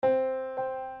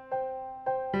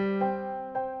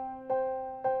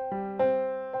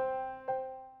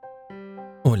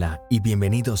Hola y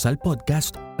bienvenidos al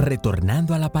podcast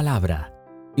Retornando a la Palabra.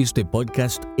 Este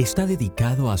podcast está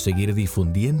dedicado a seguir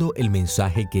difundiendo el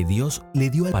mensaje que Dios le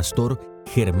dio al pastor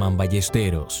Germán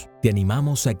Ballesteros. Te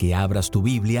animamos a que abras tu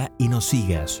Biblia y nos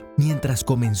sigas mientras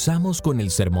comenzamos con el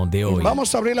sermón de hoy.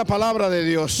 Vamos a abrir la palabra de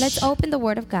Dios. Let's open the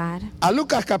Word of God. A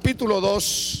Lucas capítulo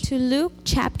 2, To Luke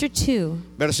chapter 2,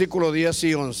 versículo 10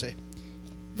 y 11.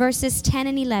 verses 10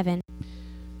 and 11.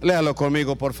 Léalo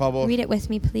conmigo, por favor. Read it with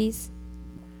me, please.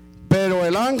 Pero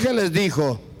el ángel les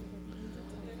dijo: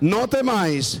 no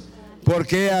temáis,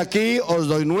 porque aquí os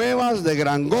doy nuevas de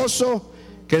gran gozo,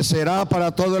 que será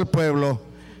para todo el pueblo,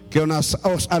 que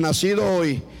os ha nacido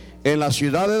hoy en la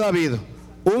ciudad de David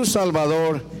un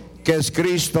Salvador, que es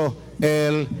Cristo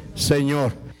el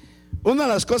Señor. Una de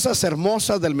las cosas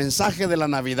hermosas del mensaje de la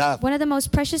Navidad One of the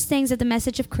most precious things of the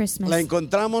message of Christmas, la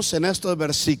encontramos en estos we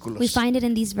versículos. find it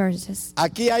in these verses.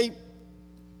 Aquí hay,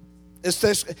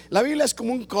 la Biblia es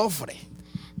como un cofre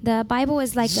The Bible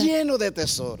is like lleno de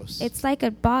tesoros. it's like a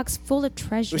box full of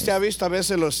treasures. Usted ha visto a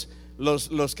veces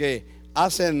los que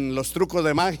hacen los trucos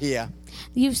de magia,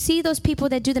 You see those people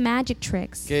that do the magic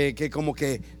tricks. que como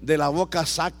que de la boca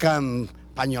sacan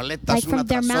pañoletas Like una from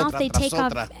their tras mouth otra, tras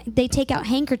otra. they take out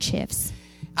handkerchiefs.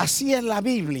 Así es la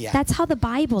Biblia. That's how the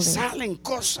Bible is. Salen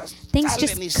cosas, Things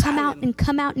salen y just come out salen. and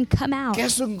come out and come out. Que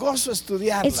es un gozo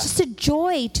estudiarla. It's just a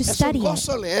joy to Es un study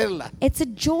gozo it. leerla. It's a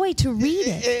joy to read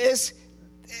it. Es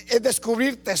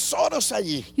descubrir tesoros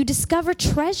allí. You discover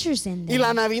treasures in Y la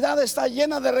them. Navidad está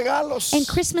llena de regalos. And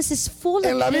Christmas is full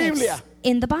En la of gifts Biblia.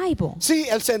 in the Bible. Sí,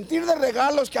 el sentir de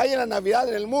regalos que hay en la Navidad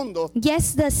en el mundo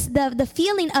Yes, the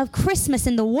feeling of Christmas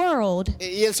in the world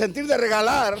y el sentir de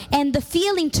regalar, and the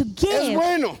feeling to give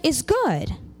bueno. is good.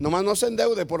 nomás no se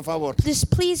endeude, por favor. Just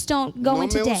please don't go No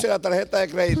into me use debt. la tarjeta de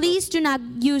crédito. Please do not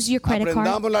use your credit card.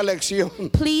 Aprendamos la lección.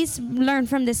 Please learn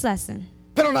from this lesson.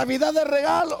 Pero Navidad es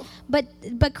regalo.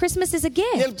 But Christmas is a Y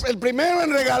gift. el primero en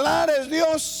regalar es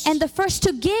Dios. And the first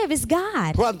to give is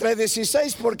God. Juan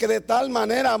 3:16, porque de tal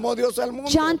manera amó Dios al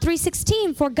mundo. John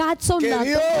 3:16, for God so Que loved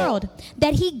dio. the world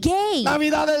that he gave.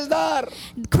 Navidad es dar.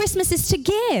 Christmas is to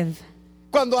give.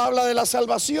 Cuando habla de la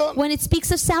salvación, When it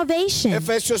speaks of salvation,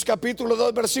 Efesios capítulo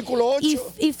 2, versículo 8,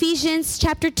 Ephesians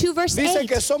chapter 2 verse dice 8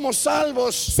 que somos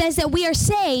salvos says that we are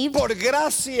saved por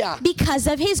gracia. because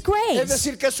of his Es grace.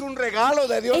 decir, que es un regalo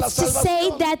de Dios la It's to say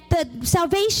salvación. that the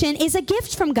salvation is a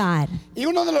gift from God. Y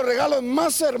uno de los regalos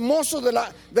más hermosos de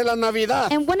la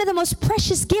Navidad, And one of the most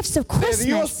precious gifts of de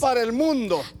Dios Christmas para el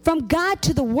mundo, from God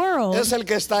to the world es el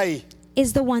que está ahí.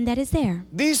 is the one that is there.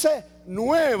 Dice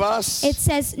nuevas It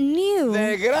says new.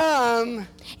 de gran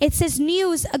It says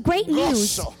news, a great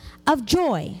news Gozo. of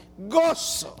joy.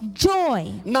 gozo.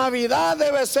 Joy. Navidad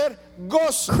debe ser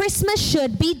gozo. Christmas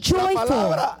should be La joyful.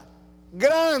 palabra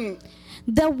gran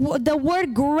The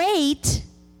word great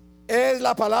es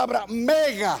la palabra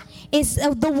mega. is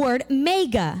the word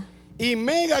mega. Y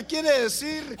mega quiere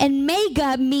decir And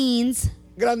mega means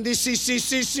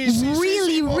grandísimo.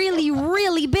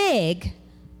 really big.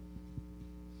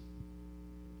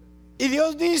 Y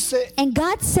Dios dice, And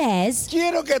God says,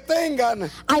 quiero que tengan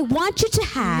I want you to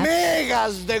have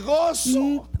megas de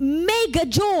gozo. mega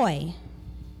joy.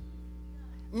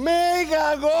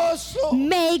 Mega gozo.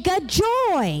 Mega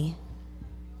joy.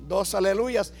 Dos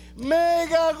aleluyas.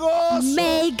 Mega gozo.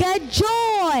 Mega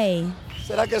joy.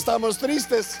 ¿Será que estamos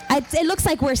tristes? It looks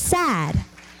like we're sad.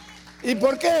 ¿Y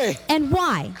por qué? And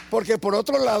why? Porque por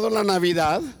otro lado la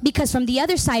Navidad Because from the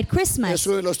other side, es Christmas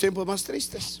uno de los tiempos más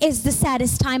tristes. is the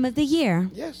saddest time of the year.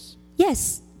 Yes.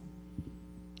 Yes.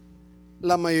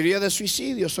 La mayoría de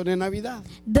suicidios son en Navidad.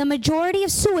 The majority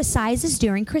of suicides is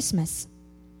during Christmas.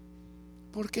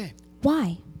 ¿Por qué?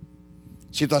 Why?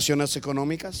 Situaciones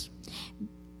económicas.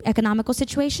 Economical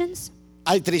situations.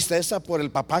 Hay tristeza por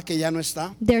el papá que ya no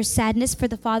está, There's sadness for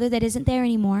the father that isn't there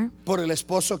anymore. por el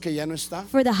esposo que ya no está,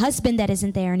 For the husband that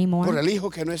isn't there por anymore. el hijo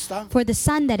que no está. For the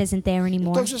son that isn't there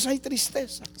anymore. Entonces hay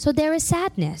tristeza. So there is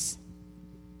sadness.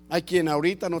 Hay quien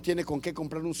ahorita no tiene con qué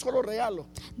comprar un solo regalo.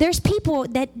 There's people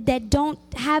that don't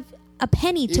have a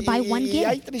penny to buy one Y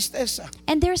hay gift. tristeza.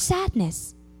 And there's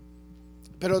sadness.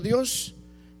 Pero Dios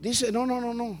dice,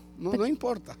 no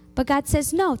importa. But God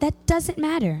says, no, that doesn't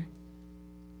matter.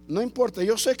 No importa,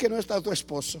 yo sé que no está tu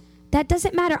esposo. That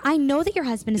doesn't matter. I know that your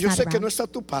husband is Yo not sé que no around. está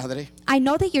tu padre. I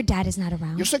know that your dad is not Yo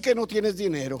around. sé que no tienes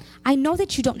dinero. I know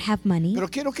that you don't have money. Pero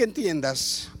quiero que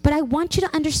entiendas But I want you to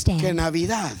que understand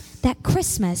Navidad that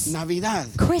Christmas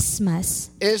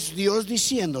es Dios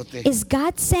diciéndote, is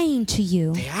God saying to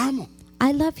you, te amo.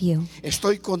 I love you.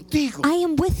 Estoy contigo. I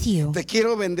am with you. Te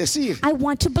quiero bendecir. I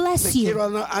want to bless Te you.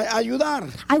 quiero ayudar.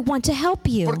 I want to help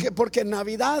you. Porque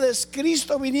Navidad es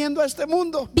Cristo viniendo a este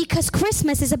mundo. Because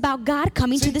Christmas is about God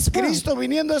coming Sí, to this world. Cristo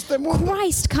viniendo a este mundo.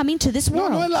 Christ coming to this No, no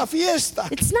es world. la fiesta.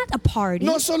 It's not a party.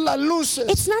 No son las luces.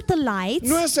 It's not the lights.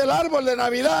 No es el árbol de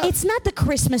Navidad. It's not the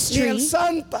Christmas Ni el tree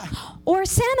Santa. or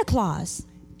Santa Claus.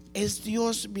 Es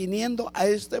Dios viniendo a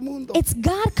este mundo. It's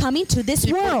God coming to this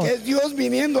Y porque world. es Dios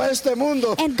viniendo a este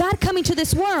mundo, And God coming to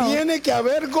this world, tiene que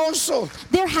haber gozo.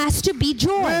 there has to be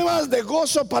joy. Nuevas de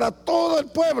gozo para todo el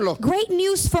pueblo. Great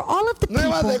news for all of the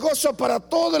Nuevas de people. gozo para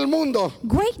todo el mundo.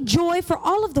 Great joy for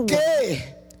all of the world.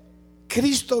 Que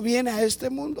Cristo viene a este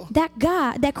mundo. That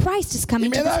Christ is Y coming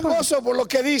me to da this world. gozo por lo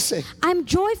que dice. I'm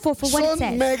joyful for what it Son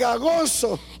says. mega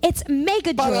gozo It's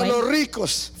mega para los joy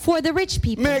ricos. for the rich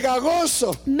people. Mega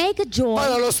gozo Mega para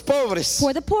joy los pobres.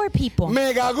 for the poor people.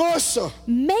 Mega gozo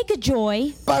Mega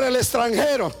joy para el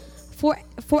extranjero. for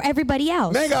everybody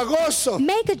else. Mega gozo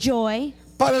Mega joy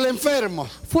para el enfermo.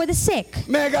 for the sick.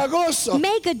 Mega gozo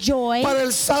Mega joy para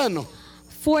el sano.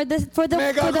 for the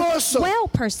Mega gozo well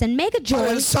person. Mega Para joy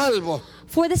el salvo.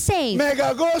 for the saved.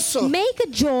 Mega gozo Mega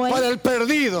joy para el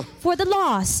perdido. for the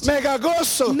lost. Mega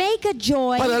gozo Mega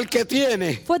joy para el que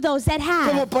tiene, for those that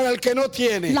como have. para el que no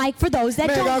tiene. Like for those that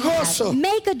Mega don't gozo have.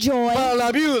 Mega joy Para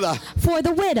la viuda, for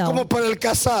the widow. como para el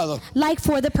casado. Like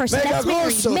for the person Mega that's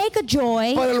married. gozo Mega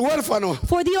joy Para el huérfano,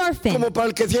 for the orphan. como para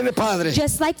el que tiene padre.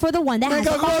 Just like for the one that has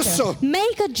Mega a father. gozo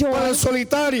Mega Para joy el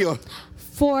solitario,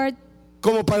 for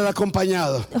como para el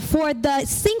acompañado. the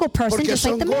single person, Porque just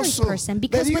like son the married gozo person. de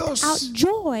Because Dios. without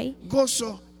joy,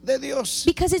 Gozo de Dios.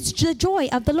 because it's the joy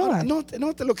of the Ahora, Lord.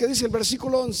 note lo que dice el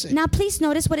versículo 11. Now please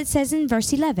notice what it says in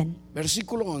verse 11.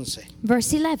 Versículo 11.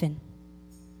 Verse 11.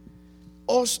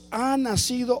 Os ha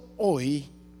nacido hoy,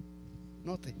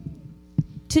 note,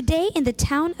 Today in the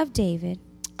town of David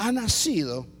ha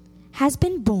nacido has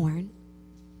been born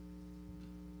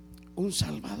un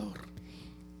Salvador.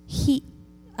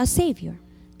 a Savior.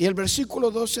 Y el versículo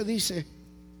 12 dice,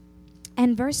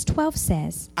 And verse 12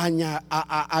 says,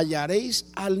 hallaréis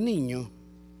al niño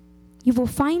you will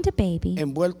find a baby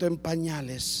envuelto en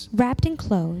pañales, wrapped in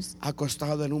clothes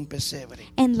acostado en un pesebre.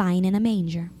 and lying in a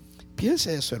manger. Piense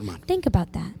eso, hermano. Think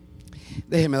about that.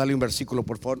 Déjeme darle un versículo,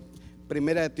 por favor.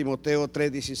 Primera de Timoteo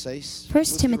 3:16.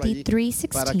 1 Timothy Búsquelo allí 3:16.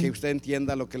 para que usted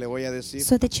entienda lo que le voy a decir.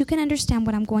 So that you can understand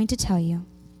what I'm going to tell you.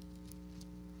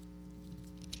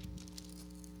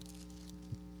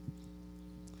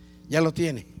 Ya lo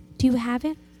tiene. Do you have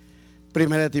it?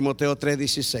 Primera de Timoteo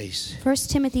 3:16. 1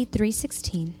 Timothy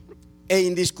 3:16. E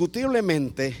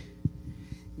indiscutiblemente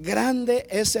grande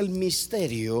es el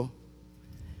misterio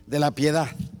de la piedad.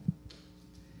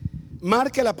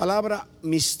 Marque la palabra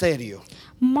misterio.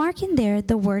 Mark in there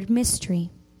the word mystery.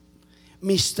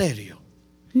 Misterio.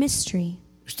 Mystery.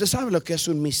 Usted sabe lo que es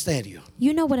un misterio.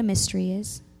 You know what a mystery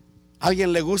is. ¿A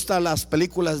alguien le gustan las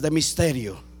películas de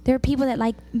misterio? There are people that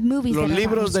like movies Los that are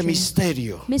about libros de mystery.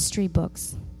 misterio. Mystery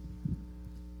books.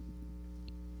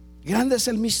 Grande es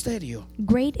el misterio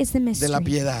Great is the de la mystery.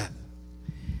 piedad.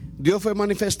 Dios fue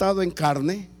manifestado en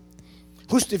carne,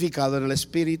 justificado en el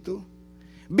Espíritu,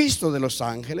 visto de los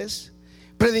ángeles,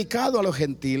 predicado a los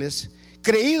gentiles,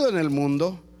 creído en el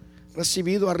mundo,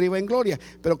 recibido arriba en gloria.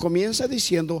 Pero comienza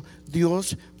diciendo,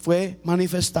 Dios fue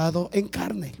manifestado en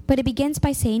carne. But it begins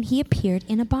by saying he appeared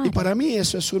in a Y body. para mí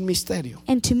eso es un misterio.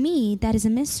 And to me, that is a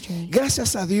mystery.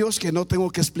 Gracias a Dios que no tengo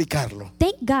que explicarlo,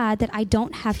 Thank God that I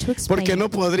don't have to explain porque no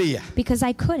it, podría. because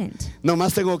I couldn't.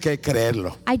 Nomás tengo que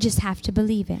creerlo. I just have to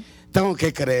believe it. Tengo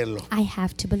que creerlo. I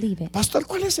have to believe it. Pastor,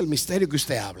 ¿cuál es el misterio que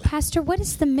usted habla? Pastor, what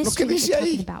is the mystery that dice you're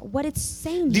ahí. talking about? What it's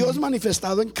saying Dios here.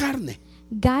 manifestado en carne.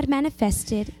 God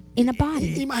manifested in a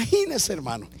body. Imagínese,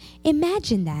 hermano.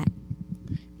 Imagine that.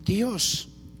 Dios,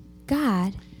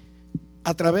 God,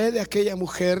 a través de aquella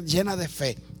mujer llena de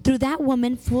fe, through that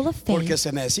woman full of porque faith,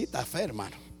 se necesita fe,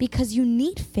 hermano, because you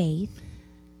need faith,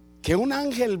 que un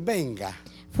ángel venga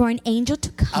for an angel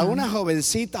to a una come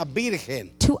jovencita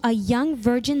virgen, to a young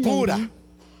virgin pura, lady,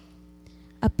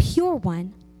 a pure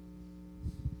one,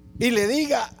 y le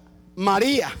diga,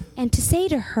 María, and to say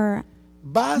to her,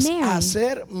 vas Mary, a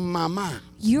ser mamá.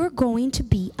 you're going to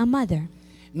be a mother.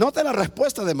 Note la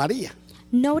respuesta de María.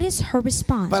 Notice her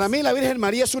response. Para mí la Virgen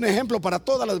María es un ejemplo para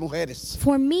todas las mujeres.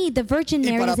 For me, the Virgin Y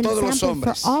Mary para is an todos los example for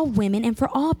hombres. all women and for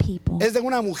all people. Es de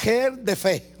una mujer de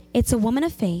fe. It's a woman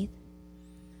of faith.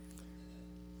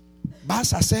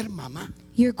 Vas a ser mamá.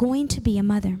 You're going to be a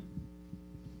mother.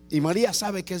 Y María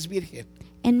sabe que es virgen,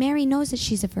 And Mary knows that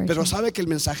she's a virgin, pero sabe que el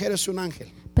mensajero es un ángel.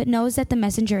 but knows that the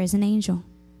messenger is an angel.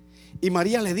 Y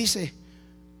María le dice,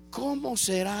 ¿cómo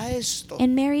será esto?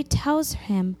 And Mary tells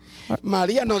him,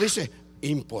 María no dice,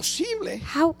 imposible.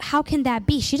 how can that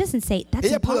be? She doesn't say, that's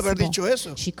Ella pudo haber impossible. dicho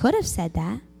eso. She could have said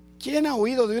that. ¿Quién ha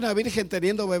oído de una virgen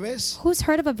teniendo bebés? Who's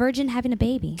heard of a virgin having a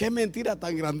baby? Qué mentira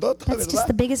tan grandota, That's just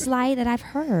the ¿verdad? biggest lie that I've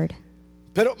heard.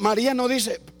 Pero María no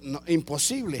dice, no,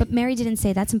 imposible. But Mary didn't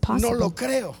say, that's No impossible. lo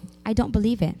creo. I don't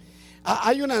believe it.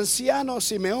 Hay un anciano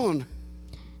Simeón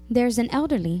There's an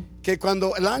elderly que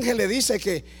cuando el ángel le dice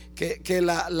que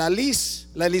la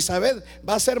Elizabeth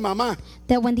va a ser mamá,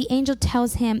 that when the angel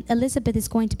tells him Elizabeth is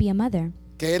going to be a mother,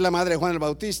 que es la madre de Juan el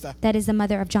Bautista, that is the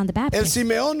mother of John the el Baptist,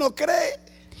 Simeón no cree.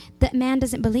 that man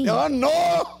doesn't believe. Oh, no.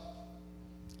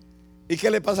 ¿Y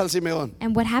qué le pasa al Simeón?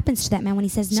 And what happens to that man when he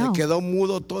says no? Se quedó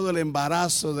mudo todo el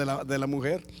embarazo de la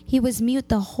mujer. He was mute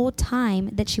the whole time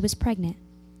that she was pregnant.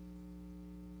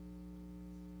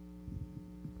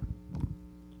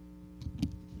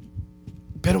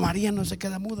 Pero María no se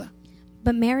queda muda,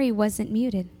 But Mary wasn't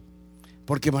muted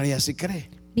porque María sí cree.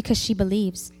 because she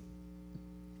believes.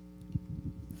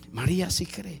 María sí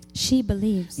cree. She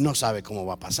believes. No sabe cómo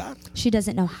va a pasar. She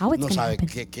doesn't know how it's No going to sabe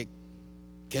happen.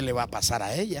 qué le va a pasar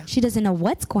a ella. She doesn't know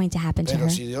what's going to happen to Pero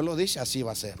her. si Dios lo dice, así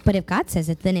va a ser. But if God says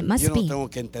it, then it must Yo no be. tengo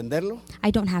que entenderlo.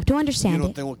 I don't have to Yo understand no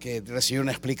it. tengo que recibir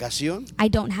una explicación. I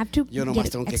don't have to Yo nomás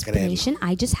get tengo que explanation.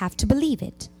 I just have to believe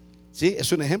it. Sí,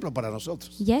 es un ejemplo para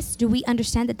nosotros. Yes, do we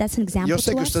understand that that's an example Yo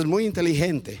sé to que us? usted es muy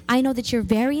inteligente I know that you're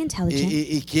very intelligent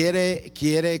y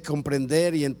quiere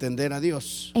comprender y entender a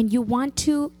Dios, and you want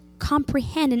to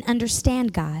comprehend and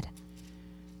understand God,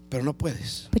 pero no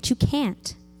puedes. but you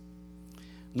can't.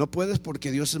 No puedes porque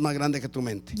Dios es más grande que tu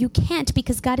mente. You can't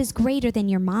because God is greater than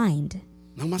your mind.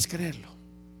 No más creerlo.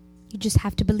 You just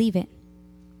have to believe it.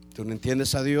 Tú no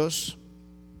entiendes a Dios,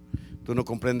 tú no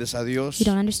comprendes a Dios, You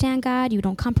don't understand God, you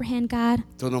don't comprehend God.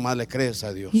 tú nomás le crees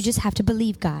a Dios. You just have to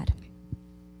believe God.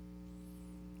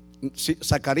 Sí,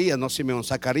 Zacarías, no Simeón,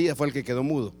 Zacarías fue el que quedó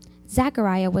mudo.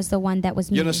 Zachariah was the one that was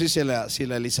Yo no muted. sé si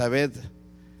la Elizabeth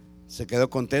se quedó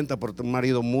contenta por un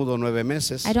marido mudo 9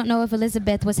 meses. I don't know if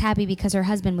Elizabeth was happy because her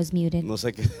husband was muted. No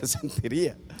sé qué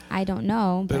sentiría. I don't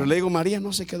know. Pero le digo, María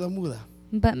no se quedó muda.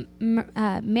 But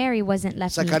Mary wasn't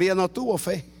left mute. Zacarías no tuvo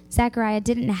fe. Zachariah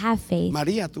didn't have faith.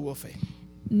 María tuvo fe.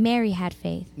 Mary had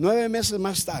faith. 9 meses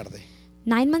más tarde,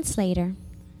 9 months later,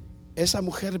 esa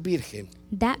mujer virgen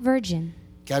that virgin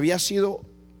que había sido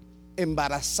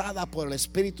embarazada por el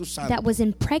Espíritu that Santo, was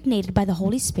impregnated by the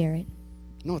Holy Spirit,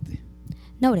 note,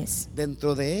 notice,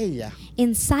 dentro de ella,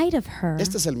 inside of her,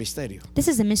 este es el misterio, this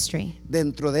is a mystery,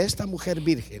 dentro de esta mujer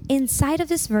virgen inside of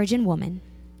this virgin woman,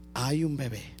 hay un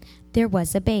bebé. there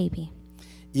was a baby.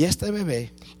 Y este bebé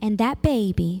And that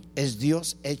baby es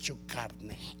Dios hecho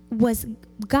carne. was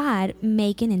God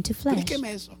making into flesh.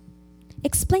 Explíqueme eso.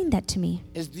 Explain that to me.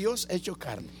 Es Dios hecho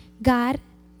carne. God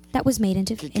that was made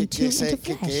into Que flesh.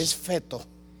 es feto.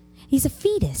 He's a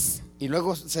fetus. Y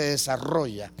luego se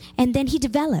desarrolla. And then he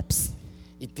develops.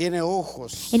 Y tiene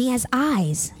ojos. And he has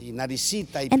eyes. Y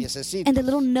naricita y And piececita. the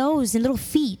little nose and little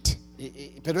feet.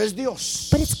 Pero es Dios.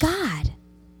 But it's God.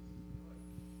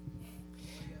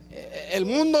 El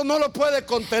mundo no lo puede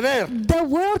contener. The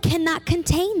world cannot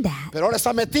contain that. Pero ahora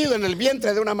está metido en el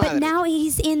vientre de una But madre. now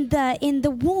he's in the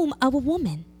womb of a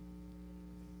woman.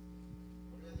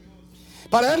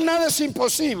 Para él nada es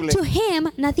imposible. To him,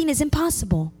 nothing is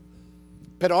impossible.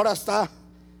 Pero ahora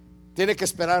tiene que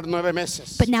esperar 9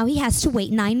 meses. But now he has to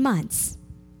wait 9 months.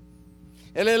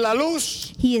 Él es la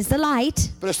luz, He is the light,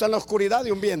 pero está en la oscuridad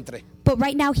de un vientre. but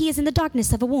right now he is in the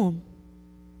darkness of a womb.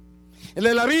 Él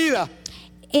es la vida.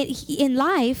 In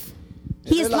life,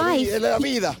 he Él is es la life. él es la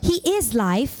vida. He is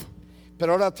life,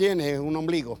 Pero ahora tiene un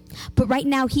ombligo. but right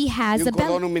now he has Y un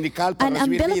cordón umbilical para an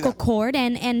recibir umbilical vida. cord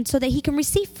and so that he can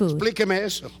receive food. Explíqueme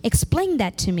eso. Explain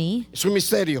that to me. Es un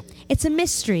misterio. It's a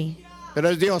mystery, Pero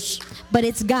es Dios. but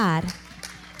it's God.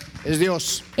 Es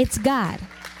Dios. It's God.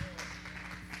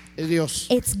 Es Dios.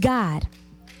 It's God.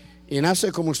 Y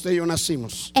nace como usted y yo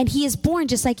nacimos. And he is born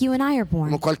just like you and I are born,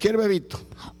 Como cualquier bebito.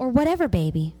 or whatever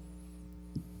baby.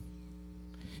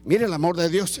 Mire el amor de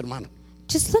Dios, hermano.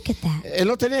 Just look at that. Él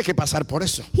no tenía que pasar por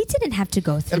eso. He didn't have to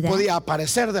go through Él that. podía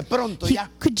aparecer de pronto He ya.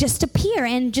 could just appear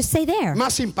and just say there.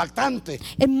 Más impactante.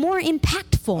 And more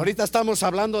impactful. Ahorita estamos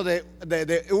hablando de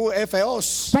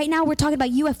UFOs. Right now we're talking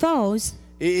about UFOs,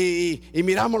 Y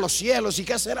miramos los cielos. ¿Y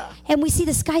qué será? and we see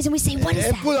the skies and we say, what is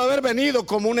Él that? pudo haber venido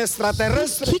como un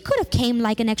extraterrestre He could have came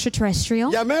like an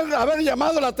extraterrestrial y haber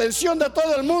llamado la atención de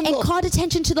todo el and mundo. called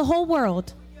attention to the whole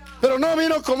world. Pero no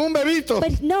vino como un bebito.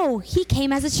 But no, he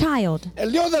came as a child.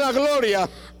 El Dios de la gloria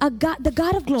The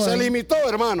God of se glory limitó,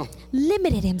 hermano.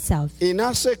 limited himself. Y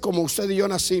nace como usted y yo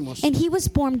nacimos. And he was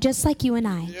born just like you and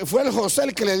I. Fue el José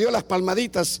el que le dio las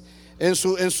palmaditas en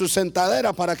su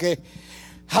sentadera para que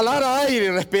jalara aire y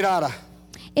respirara.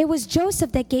 It was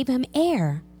Joseph that gave him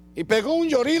air. Y pegó un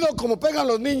llorido como pegan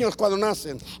los niños cuando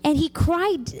nacen. And he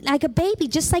cried like a baby,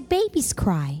 just like babies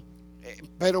cry.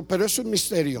 Pero es un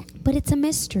misterio. But it's a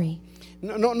mystery.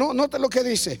 Note lo que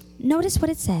dice. Notice what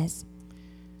it says.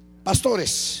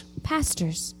 Pastores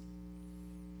Pastors,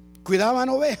 cuidaban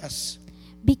ovejas.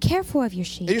 be careful of your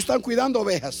sheep. Ellos están cuidando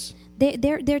ovejas.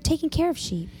 They're taking care of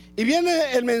sheep. Y viene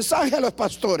el mensaje a los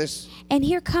pastores. And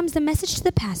here comes the message to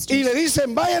the Y pastors. le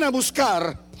dicen, vayan a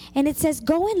buscar And it says,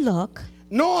 go and look,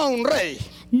 no a un rey,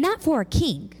 not for a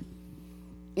king,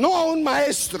 no a un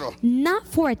maestro, not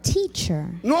for a teacher,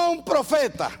 no a un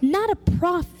profeta, not a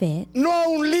prophet, no a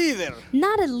un líder,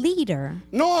 not a leader,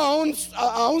 no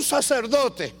a un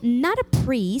sacerdote. not a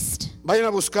priest. Vayan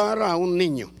a buscar a un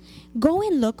niño, Go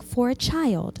and look for a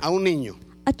child. a un niño.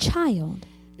 A child.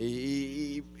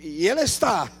 Y él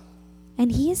está And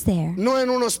he is there, no en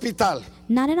un hospital,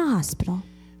 not in a hospital,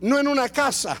 no en una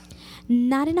casa,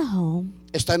 not in a home.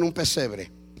 está en un pesebre.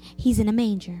 He's in a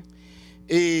manger.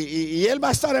 Y él va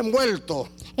a estar envuelto,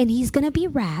 And he's going to be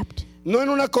wrapped, no en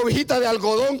una cobijita de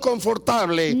algodón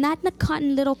confortable, not in a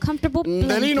cotton little comfortable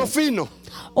de lino blanket fino.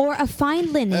 or a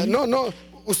fine linen. No,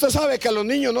 usted sabe que a los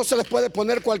niños no se les puede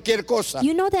poner cualquier cosa.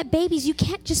 You know that babies, you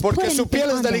can't just Porque put su anything piel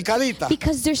es on them delicadita.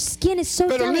 because their skin is so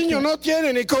Pero el delicate. niño no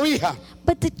tiene ni cobija.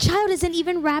 But the child isn't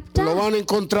even wrapped Lo up. van a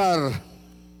encontrar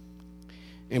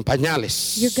en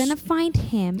pañales. You're going to find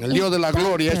him El Dios de la in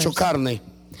gloria hecho diapers. carne.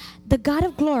 The God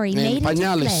of glory En made into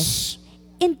pañales. flesh.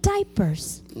 In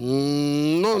diapers.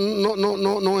 No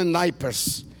en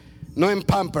diapers. No en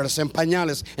pampers, en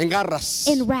pañales, en garras.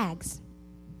 In rags.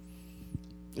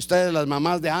 Ustedes, las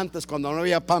mamás de antes, cuando no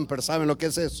había pampers, saben lo que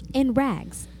es eso. In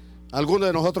rags. Algunos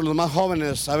de nosotros, los más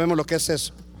jóvenes, sabemos lo que es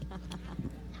eso.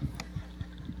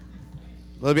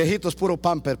 Los viejitos, puro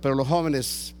pamper, pero los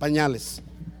jóvenes, pañales.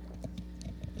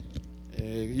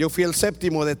 Yo fui el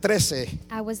séptimo de 13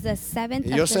 I was the seventh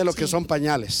y yo of sé lo que 13. son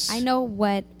pañales. I know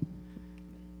what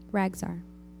rags are.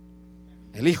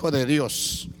 El Hijo de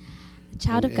Dios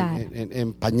Child of God.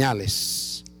 en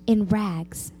pañales. In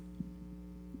rags.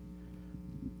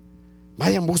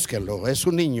 Vayan, búsquenlo. Es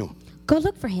un niño Go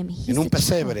look for him. He's en un a child.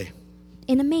 pesebre,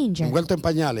 In a manger. envuelto en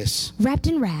pañales, Wrapped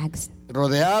in rags.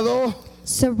 rodeado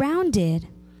Surrounded.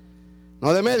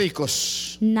 no de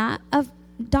médicos, Not of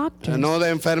doctors. no de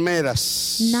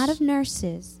enfermeras, Not of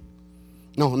nurses.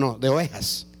 no, de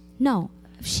ovejas, No.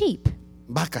 Of sheep.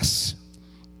 vacas,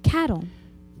 Cattle.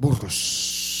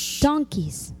 burros.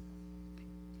 Donkeys.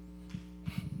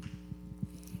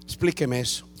 Explíqueme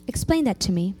eso. Explain that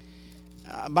to me.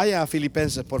 Vaya a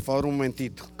Filipenses, por favor, un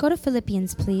momentito. Go to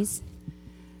Philippians, please.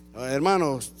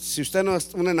 Hermano, si usted no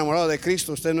es un enamorado de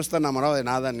Cristo, usted no está enamorado de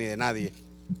nada ni de nadie.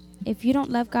 If you don't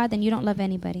love God, then you don't love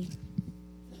anybody.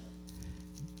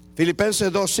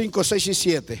 Filipenses 2, 5, 6 y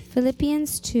 7.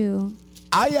 Philippians 2.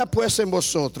 Haya pues en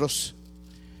vosotros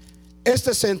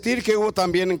este sentir que hubo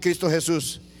también en Cristo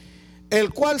Jesús,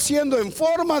 el cual siendo en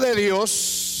forma de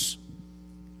Dios,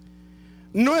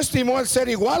 no estimó el ser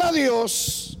igual a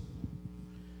Dios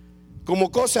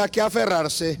como cosa a que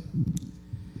aferrarse,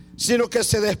 sino que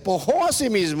se despojó a sí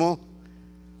mismo,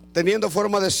 teniendo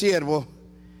forma de siervo,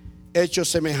 hecho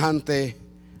semejante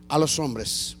a los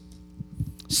hombres.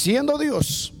 Siendo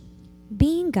Dios,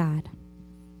 Being God.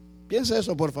 piensa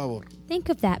eso por favor. Think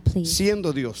of that, please.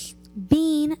 Siendo Dios,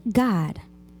 Being God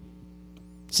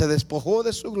se despojó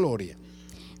de su gloria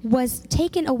was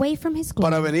taken away from his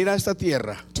para glory venir a esta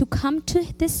tierra to come to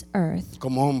this earth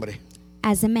como hombre.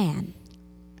 as a man.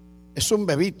 Es un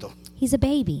bebito. He's a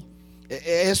baby.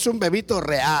 Es un bebito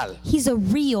real. He's a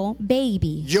real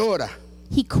baby. Llora.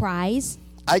 He cries.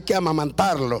 Hay que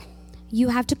amamantarlo. You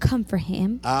have to comfort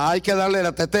him. Hay que darle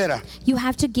la tetera. You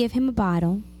have to give him a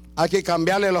bottle. Hay que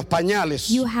cambiarle los pañales.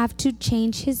 You have to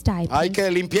change his diaper. Hay que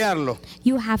limpiarlo.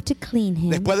 You have to clean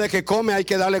him. Después de que come hay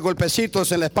que darle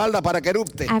golpecitos en la espalda para que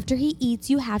erupte. After he eats,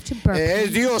 you have to burp Es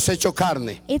him. Dios hecho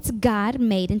carne. It's God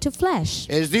made into flesh.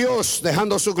 Es Dios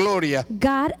dejando su gloria.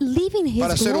 God leaving his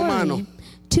Para ser glory humano.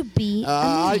 to be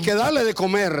a Hay man. que darle de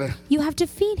comer. You have to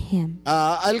feed him.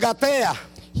 Él gatea.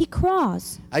 He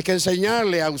crawls. Hay que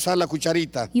enseñarle a usar la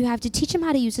cucharita. You have to teach him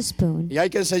how to use a spoon Y hay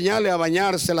que enseñarle a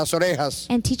bañarse las orejas.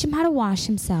 and teach him how to wash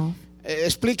himself.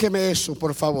 Explíqueme eso,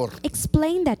 por favor.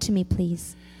 Explain that to me,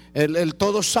 please. El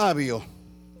todo sabio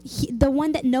The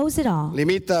one that knows it all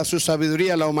limita su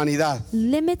sabiduría a la humanidad.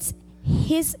 limits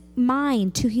his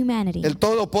mind to humanity. El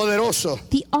Todopoderoso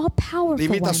The all-powerful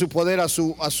limita su one poder a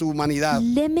su humanidad.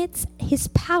 limits his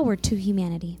power to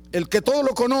humanity. El que todo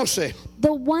lo conoce The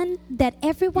one that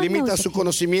everyone limita knows su of him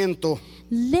conocimiento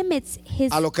limits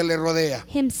his a lo que le rodea.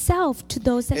 himself to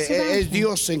those that surround Es him.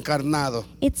 Dios encarnado.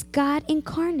 It's God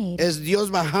incarnate. Es Dios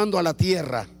bajando a la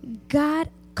tierra God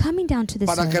coming down to this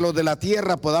para que earth los de la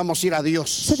tierra podamos ir a so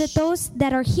Dios. that those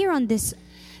that are here on this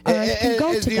earth can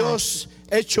go Es to God. Dios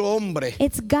hecho hombre,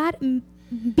 It's God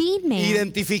being man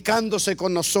identificándose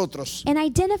con nosotros. and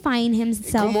identifying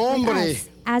himself Como with hombre, us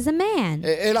as a man.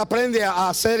 Él aprende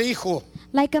a ser hijo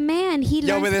Like a man, he y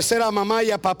a learns obedecer a mamá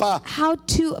y a papá. how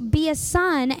to be a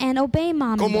son and obey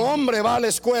mom and Como dad. hombre va a la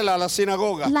escuela, a la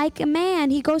sinagoga. Like a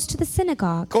man, he goes to the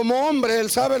synagogue. Como hombre él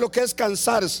sabe lo que es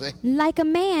cansarse. Like a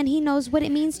man, he knows what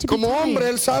it means to be Como hombre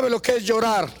tired. él sabe lo que es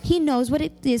llorar. He knows what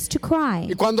it is to cry.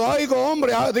 Y cuando digo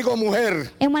hombre, digo mujer.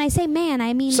 And when I say man,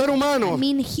 I mean Ser humano.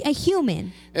 a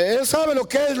human. Él sabe lo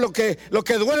que es lo que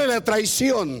duele la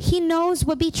traición. He knows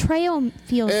what betrayal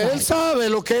feels Él like. sabe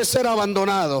lo que es ser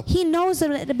abandonado. He knows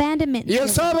what abandonment Y él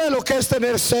feels sabe lo que es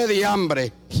tener sed y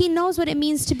hambre. He knows what it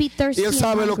means to be thirsty Y él and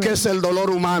sabe lo hungry. que es el dolor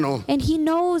humano. And he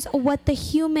knows what the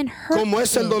human hurt Como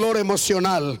es el is, dolor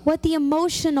emocional. what the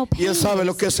emotional Y pain él sabe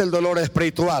lo is. que es el dolor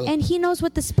espiritual. And he knows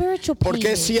what the spiritual pain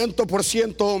Porque es is.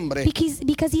 100% hombre.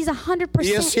 Because he's 100%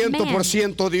 Y es man,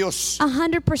 100% Dios.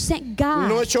 100% God,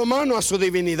 No hecho mano a su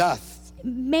divinidad.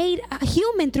 made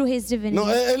human through his divinity. No,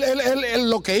 él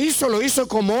lo que hizo, lo hizo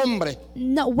como hombre.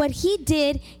 No, what he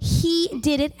did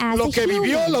it as Lo a que human.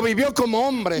 vivió, lo vivió como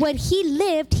hombre. What he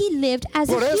lived as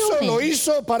Por a eso human. lo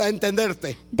hizo para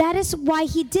entenderte. That is why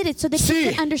he did it, so that Sí. he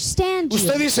could understand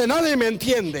Usted you. dice, nadie me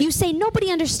entiende. You say, nobody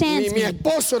Mi understands me.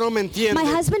 esposo no me entiende. My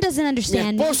husband doesn't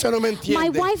understand Mi me. esposa no me My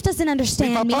entiende. wife doesn't Mi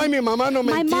understand papá y me. mi mamá no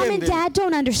me My mom and entienden. dad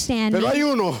don't understand Pero hay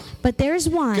me. uno But there's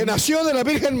que one nació de la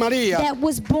Virgen María that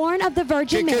was born of the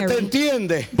Virgin que te Mary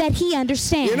entiende. that he Y en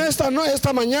understands.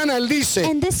 esta mañana él dice,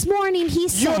 And this morning he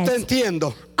yo te says,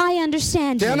 entiendo. I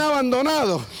understand Te han you.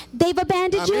 abandonado. They've A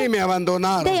abandoned mí you. me They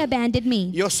abandonaron. abandoned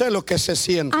me. Yo sé lo que se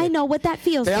siente. I know what that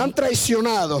feels Te han like.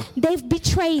 traicionado. They've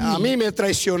betrayed A me. mí me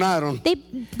traicionaron. They've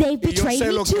Y yo betrayed sé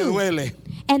me lo que too. duele.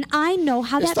 And I know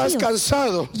how that Estás feels.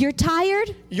 cansado. You're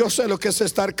tired? Yo sé lo que es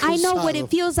estar I know what cansado. it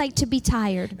feels like to be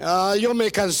tired. Yo me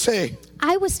cansé.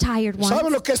 I was tired ¿Sabe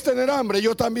once. lo que es tener hambre?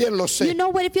 Yo también lo sé. You know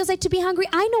what it feels like to be hungry?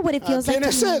 I know what it feels like to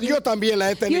 ¿Tienes be sed? hungry. Yo también la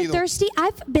he You're tenido. thirsty?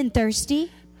 I've been thirsty.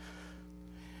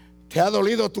 ¿Te ha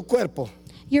dolido tu cuerpo?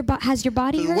 Has your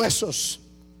body Tus hurt? huesos,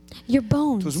 Your tus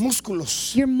bones,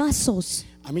 músculos. your muscles.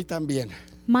 A mí también.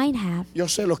 Mine have. Yo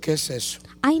sé lo que es eso.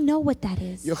 I know what that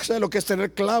is. Yo sé lo que es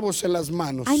tener clavos en las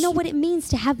manos. I know what it means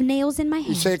to have nails in my Y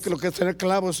hands sé lo que es tener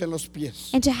clavos en los pies.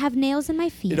 and to have nails in my Y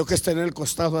feet lo que es tener el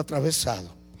costado atravesado.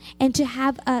 and to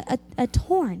have a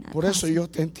torn. Por eso yo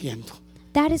te entiendo.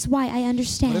 That is why I Por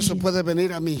understand eso you. puedes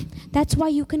venir a mí. That's why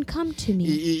you can come to Y, me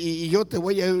y yo te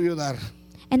voy a ayudar.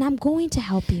 and I'm going to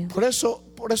help you. Por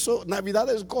eso Navidad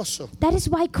es gozo. That is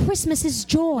why Christmas is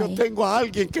Yo joy. tengo a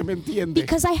alguien que me entiende.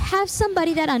 Because I have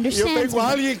somebody that Yo understands tengo a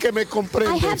me. alguien que me I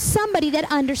comprende. have somebody that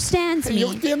understands Yo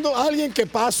me. entiendo a alguien que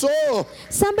pasó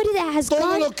Somebody that has todo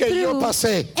gone lo que yo through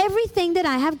pasé everything that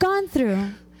I have gone through.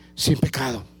 sin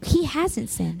pecado. He hasn't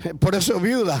sinned. Por eso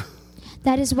viuda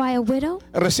That is why a widow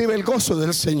recibe el gozo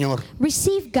del Señor.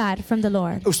 receive God from the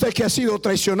Lord. Usted que ha sido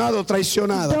traicionado,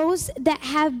 traicionada, Those that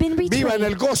have been viva en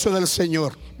el betrayed gozo del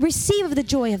Señor. receive the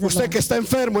joy of the Usted que Lord. está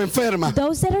enfermo, enferma,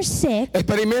 Those that are sick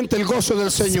experimente el gozo del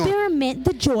Señor. experiment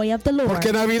the joy of the Lord.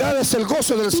 Porque Navidad es el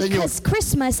gozo del Señor. Because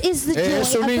Christmas is the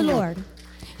Es joy un of the niño. Lord.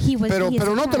 He is Pero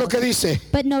a note lo child. que dice.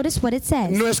 But notice what it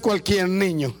says. No es cualquier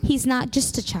niño. He's not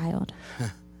just a child.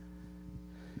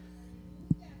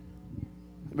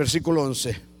 Versículo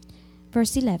 11.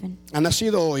 Verse 11. Ha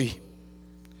nacido hoy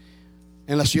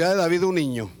en la ciudad de David un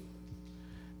niño.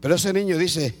 Pero ese niño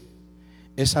dice,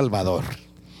 es Salvador.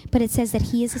 But it says that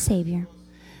he is a savior.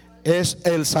 Es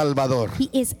el Salvador. He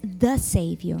is the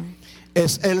savior.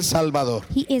 Es el Salvador.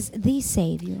 He is the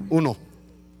savior. Uno.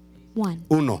 One.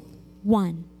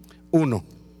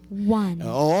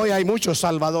 Hoy hay muchos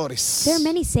salvadores. There are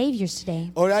many saviors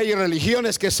today. Hoy hay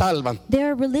religiones que salvan. There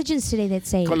are religions today that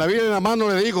save. Con la Biblia en la mano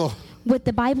le digo, With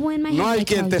the Bible in my hand, no hay I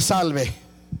tell quien te you, salve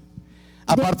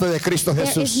aparte de Cristo there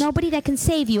is Jesús. nobody that can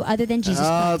save you other than Jesus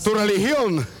Christ. Tu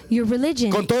religión Your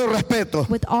religion, con todo respeto,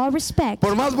 with all respect,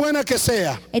 por más buena que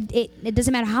sea, it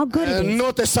doesn't matter how good it is,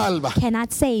 no te salva.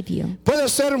 cannot save you.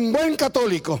 Puedes ser un buen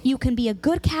católico, You can be a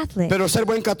good Catholic, pero ser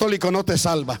buen católico no te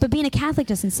salva. but being a Catholic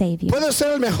doesn't save you. Puedes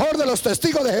ser el mejor de los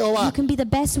testigos de You Jehová, can be the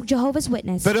best Jehovah's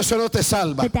Witness, pero eso no te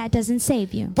salva. but that doesn't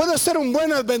save you. Puedes ser un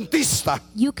buen adventista,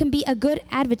 You can be a good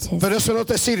Adventist, pero eso no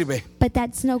te sirve. but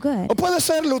that's no good. O puedes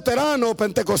ser luterano o Or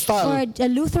pentecostal, a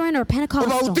Lutheran or Pentecostal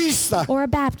bautista. or a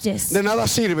Baptist, de nada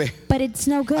sirve. but it's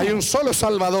no Hay un good. solo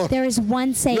Salvador. There is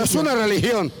one No es una Savior.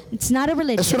 religión, It's not a es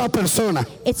religion. una persona.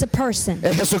 It's a person,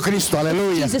 Es Jesucristo,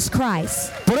 aleluya. Jesus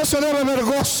Christ. Por eso debe haber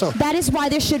gozo. That is why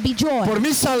there should be joy. Por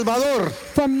mi Salvador,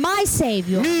 For my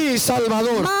Savior, mi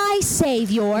Salvador, my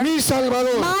Savior, mi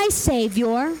Salvador. my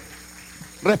Savior.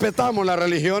 Respetamos las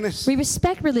religiones. We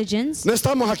respect religions. No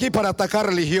estamos aquí para atacar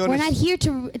We're not religiones. here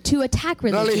to attack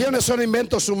Las religion. religiones son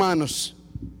inventos humanos.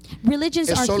 Religions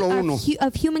Es are solo uno.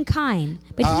 of humankind,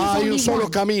 but He Hay un is solo only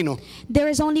one. camino. There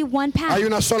is only one path, Hay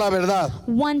una sola verdad.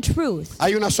 one truth,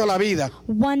 Hay una sola vida.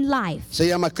 one life. Se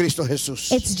llama Cristo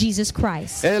Jesús. It's Jesus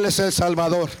Christ. Él es el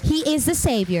Salvador. He is the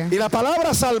Savior. Y la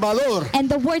palabra Salvador And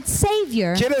the word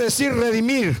Savior quiere decir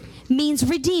redimir. means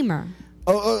Redeemer.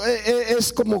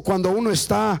 Es como cuando uno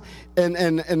está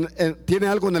tiene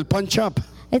algo en el pawn shop.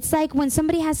 It's like when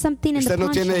somebody has something in the Usted no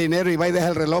pawn tiene shop dinero y va y deja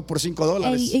el reloj por $5.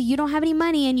 and you don't have any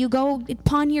money and you go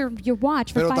pawn your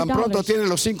watch for Pero tan pronto $5. tiene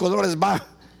los $5, va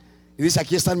y dice: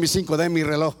 aquí están mis 5, de mi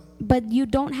reloj. But you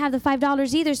don't have the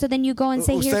 $5 either, so then you go and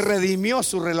say, Usted here's redimió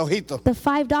su relojito. the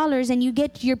 $5 and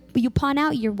you pawn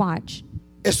out your watch.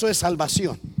 Eso es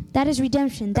salvación. That is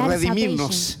redemption. That is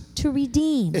Redimirnos. salvation. To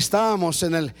redeem. Estábamos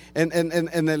en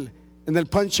el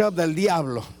pawn shop del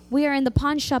diablo. We are in the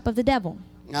pawn shop of the devil.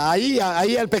 Ahí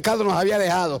el pecado nos había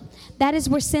dejado. That is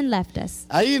where sin left us.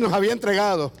 Ahí nos había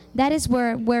entregado. That is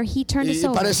where he turned Y us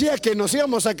over. parecía que nos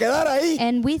íbamos a quedar ahí.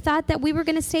 And we thought that we were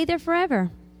going to stay there forever.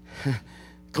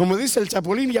 Como dice el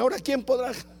Chapulín, ¿y ahora quién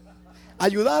podrá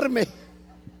ayudarme?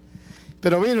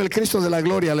 Pero vino el Cristo de la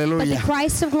gloria, But the aleluya.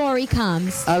 Christ of glory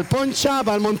comes. Al pawn shop,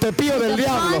 al Montepío del The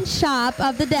diablo, pawn shop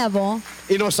of the devil.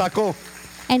 y nos sacó.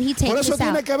 And he Por takes eso us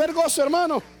tiene out. que haber gozo,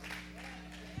 hermano.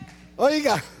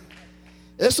 Oiga,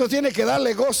 eso tiene que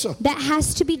darle gozo. That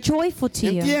has to be joyful to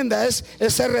you. Entienda, es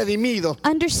ser redimido.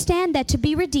 Understand that to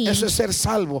be redeemed, Eso es ser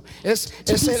salvo. Es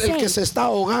To be el que saved. se está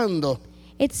ahogando.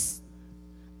 it's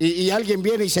Y alguien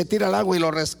viene y se tira al agua y lo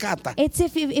rescata.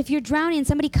 if you're drowning and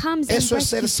somebody comes and Eso es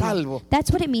ser rescues you. salvo. That's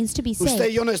what it means to be Usted y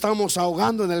saved. yo nos estamos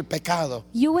ahogando en el pecado.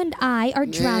 You and I are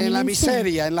drowning En la in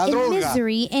miseria, sin, en la in droga,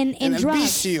 misery, in en el drugs,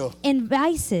 vicio, in En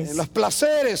vices, los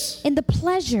placeres. in the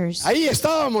pleasures. Ahí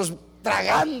estábamos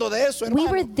tragando de eso, We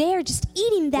were hermano. there just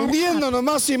eating that up, Hundiéndonos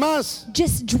más y más.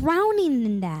 just drowning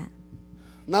in that.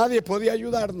 Nadie podía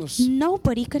ayudarnos.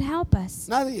 Nobody could help us.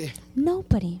 Nadie.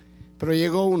 Nobody. Pero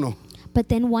llegó uno But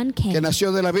then one que came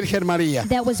nació de la Virgen María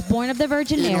that was born of the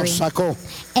Virgin y Mary nos sacó.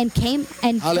 and came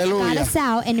and Aleluya. got us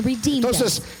out and redeemed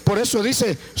Entonces, us. por eso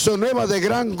dice, son nuevas de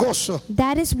gran gozo.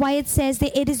 That is why it says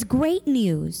that it is great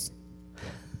news.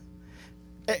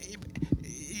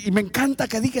 Y me encanta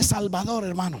que diga Salvador,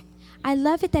 hermano. I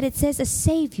love it that it says a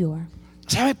Savior.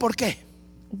 ¿Sabe por qué?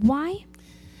 Why?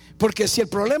 Porque si el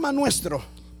problema nuestro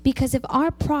Because if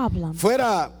our problem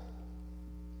fuera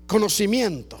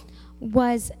conocimiento,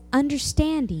 was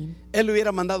understanding, Él le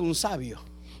hubiera mandado un sabio.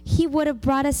 He would have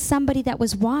brought us somebody that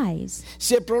was wise.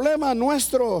 Si el problema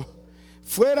nuestro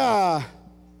fuera,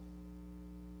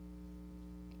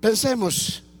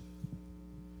 pensemos,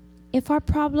 If our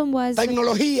problem was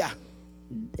tecnología,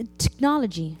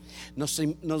 technology,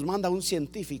 nos manda un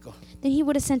científico. then He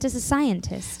would have sent us a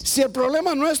scientist. Si el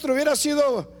problema nuestro hubiera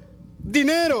sido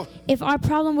dinero, If our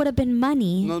problem would have been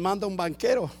money, nos manda un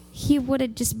banquero. He would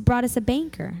have just brought us a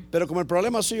banker. Pero como el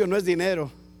problema suyo no es dinero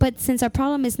But since our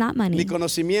problem is not ni money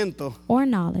conocimiento, or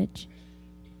knowledge,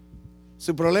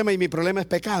 su problema y mi problema es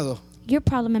pecado, your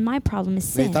problem and my problem is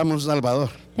sin, necesitamos un Salvador,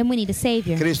 then we need a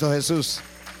Savior. Cristo Jesús.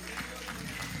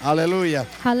 Aleluya,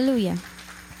 Hallelujah.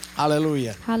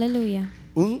 aleluya. Hallelujah.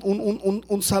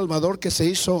 Un Salvador que se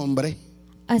hizo hombre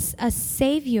A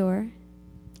Savior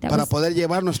para poder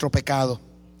llevar nuestro pecado.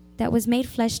 that was made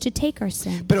flesh to take our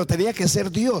sin. Pero tenía que ser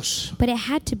Dios But it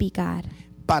had to be God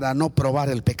para no probar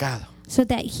el pecado. so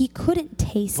that He couldn't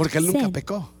taste Porque Él nunca sin.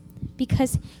 pecó,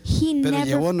 Because He pero never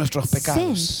llevó nuestros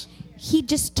pecados. sinned. He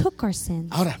just took our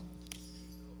sins. Ahora,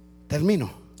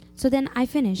 termino. So then I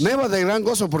finish. Nueva de gran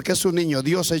gozo porque es un niño,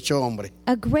 Dios hecho hombre.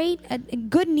 A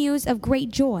good news of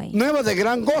great joy. Nueva de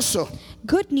gran gozo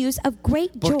Good news of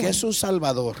great porque joy es un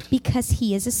Salvador. because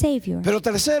He is a Savior. Pero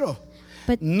tercero,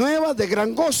 But nueva de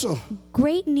gran gozo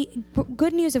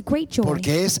good news of great joy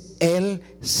porque es el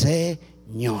Señor.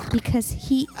 Because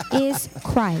he is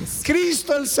Christ.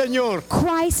 Cristo el Señor.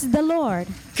 Christ the Lord.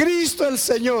 Cristo el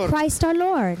Señor. Christ our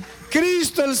Lord.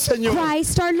 Cristo el Señor.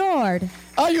 Christ our Lord.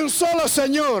 Hay un solo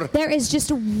Señor. There is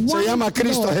just one Se llama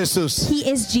Cristo Lord. Jesús. He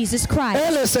is Jesus Christ.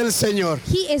 Él es el Señor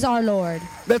He is our Lord.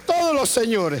 de todos los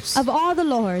señores. Of all the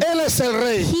lords, Él es el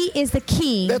Rey he is the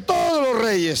King de todos los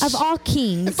reyes. of all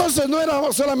kings. Entonces no era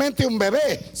solamente un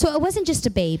bebé. So it wasn't just a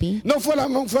baby. No fue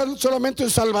solamente un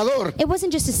Salvador, It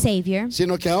wasn't just a Savior,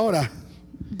 sino que ahora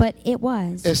but it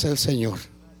was es el Señor.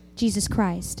 Jesus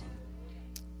Christ.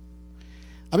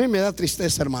 A mí me da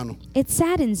tristeza, hermano, It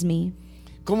saddens me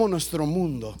cómo nuestro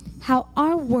mundo how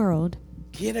our world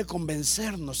quiere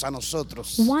convencernos a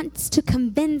nosotros wants to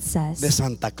convince us de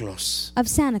Santa Claus. of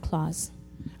Santa Claus.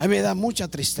 A mí me da mucha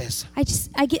tristeza,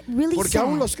 I get really porque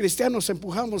aún sad. los cristianos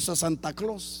empujamos a Santa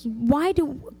Claus Why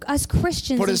do us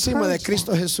Christians por encima de encourage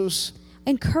Cristo Jesús.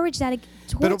 that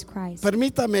Pero towards Christ?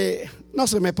 permítame, no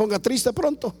se me ponga triste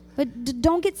pronto. But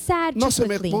don't get sad No too se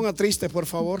me quickly. ponga triste, por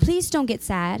favor. Please don't get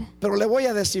sad. Pero le voy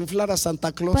a desinflar a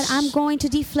Santa Claus. But I'm going to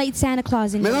deflate Santa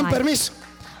Claus in ¿Me your dan life. permiso?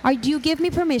 Do you give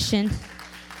me permission?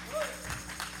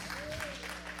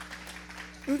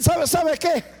 ¿Sabe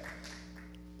qué?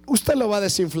 Usted lo va a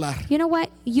desinflar. You know what?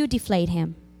 You deflate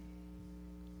him.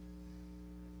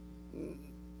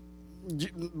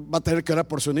 Va a tener que orar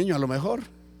por su niño a lo mejor.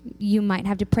 You might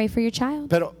have to pray for your child.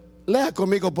 Pero lea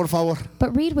conmigo, por favor.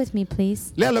 But read with me,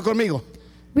 please. Léalo conmigo.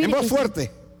 Read En it voz with me.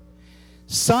 fuerte.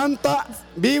 Santa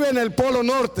vive en el Polo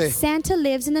Norte. Santa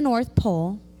lives in the North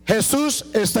Pole. Jesús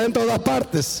está en todas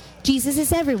partes. Jesus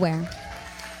is everywhere.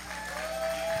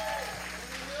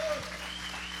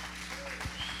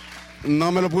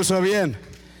 No me lo puso bien.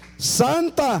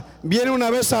 Santa viene una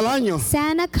vez al año.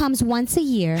 Santa comes once a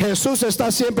year. Jesús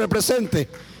está siempre presente.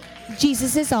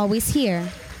 Jesus is always here.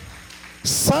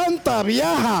 Santa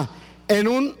viaja en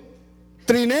un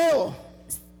trineo.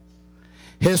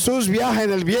 Jesús viaja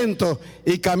en el viento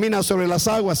y camina sobre las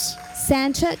aguas.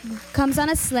 Santa comes on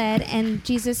a sled and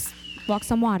Jesus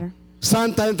walks on water.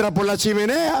 Santa entra por la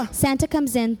chimenea. Santa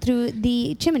comes in through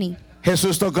the chimney.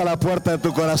 Jesús toca la puerta de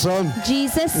tu corazón.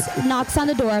 Jesus knocks on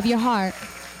the door of your heart.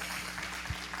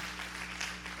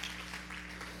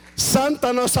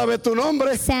 Santa no sabe tu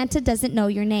nombre. Santa doesn't know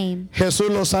your name. Jesús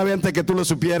lo sabe antes que tú lo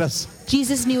supieras.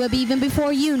 Jesus knew it even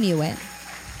before you knew it.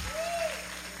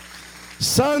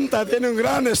 Santa tiene un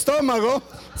gran estómago.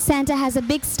 Santa has a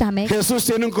big stomach. Jesús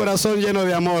tiene un corazón lleno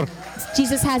de amor.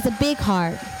 Jesus has a big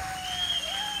heart.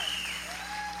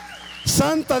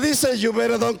 Santa dice, you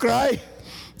better don't cry.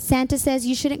 Santa says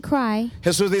you shouldn't cry.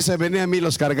 Jesús dice, venid a mí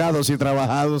los cargados y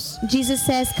trabajados. Jesus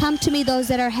says, come to me those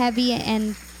that are heavy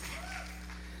and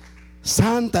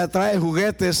Santa trae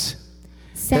juguetes.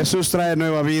 Jesús trae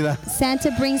nueva vida.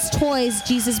 Santa brings toys.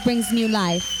 Jesus brings new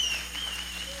life.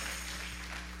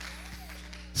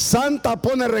 Santa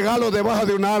pone regalos debajo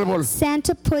de un árbol.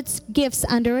 Santa puts gifts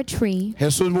under a tree.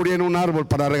 Jesús murió en un árbol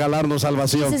para regalarnos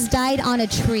salvación. Jesus died on a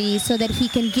tree so that he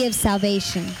can give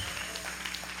salvation.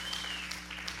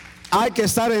 Hay que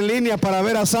estar en línea para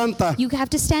ver a Santa. You have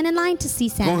to stand in line to see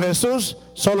Con Santa. Jesús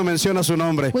solo menciona su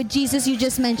nombre. With Jesus, you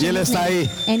just Y mentioned él his está name,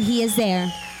 ahí. and he is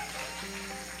there.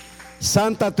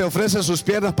 Santa te ofrece sus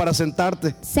piernas para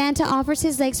sentarte. Santa offers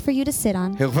his legs for you to sit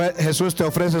on. Jesús te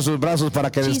ofrece sus brazos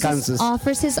para que Jesus descanses.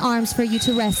 offers his arms for you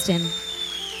to rest in.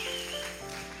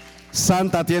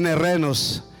 Santa tiene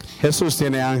renos. Jesús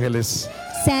tiene ángeles.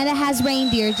 Santa has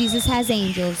reindeer. Jesus has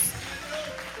angels.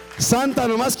 Santa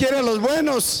nomás quiere a los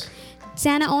buenos.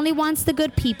 Santa only wants the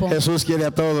good people. Jesús quiere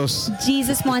a todos.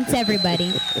 Jesus wants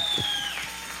everybody.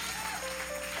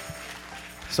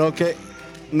 So que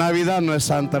Navidad no es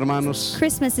Santa, hermanos.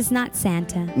 Christmas is not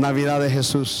Santa. Navidad de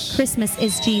Jesús. Christmas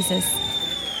is Jesus.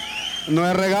 No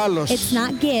es regalos. It's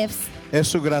not gifts. Es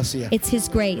su gracia. It's his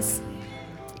grace.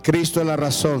 Cristo es la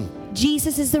razón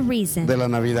Jesus is the reason de la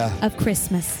Navidad. of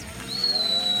Christmas.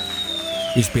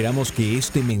 Esperamos que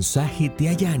este mensaje te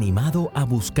haya animado a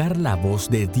buscar la voz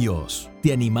de Dios.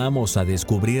 Te animamos a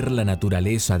descubrir la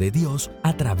naturaleza de Dios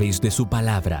a través de su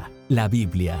palabra, la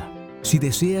Biblia. Si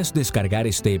deseas descargar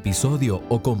este episodio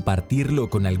o compartirlo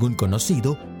con algún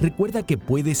conocido, recuerda que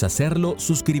puedes hacerlo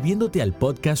suscribiéndote al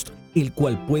podcast, el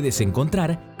cual puedes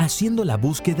encontrar haciendo la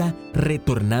búsqueda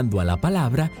Retornando a la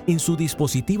Palabra en su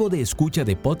dispositivo de escucha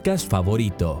de podcast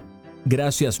favorito.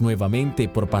 Gracias nuevamente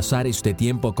por pasar este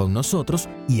tiempo con nosotros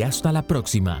y hasta la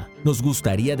próxima. Nos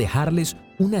gustaría dejarles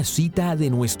una cita de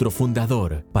nuestro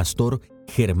fundador, Pastor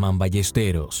Germán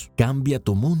Ballesteros. Cambia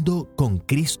tu mundo con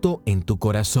Cristo en tu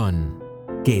corazón.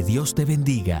 Que Dios te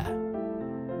bendiga.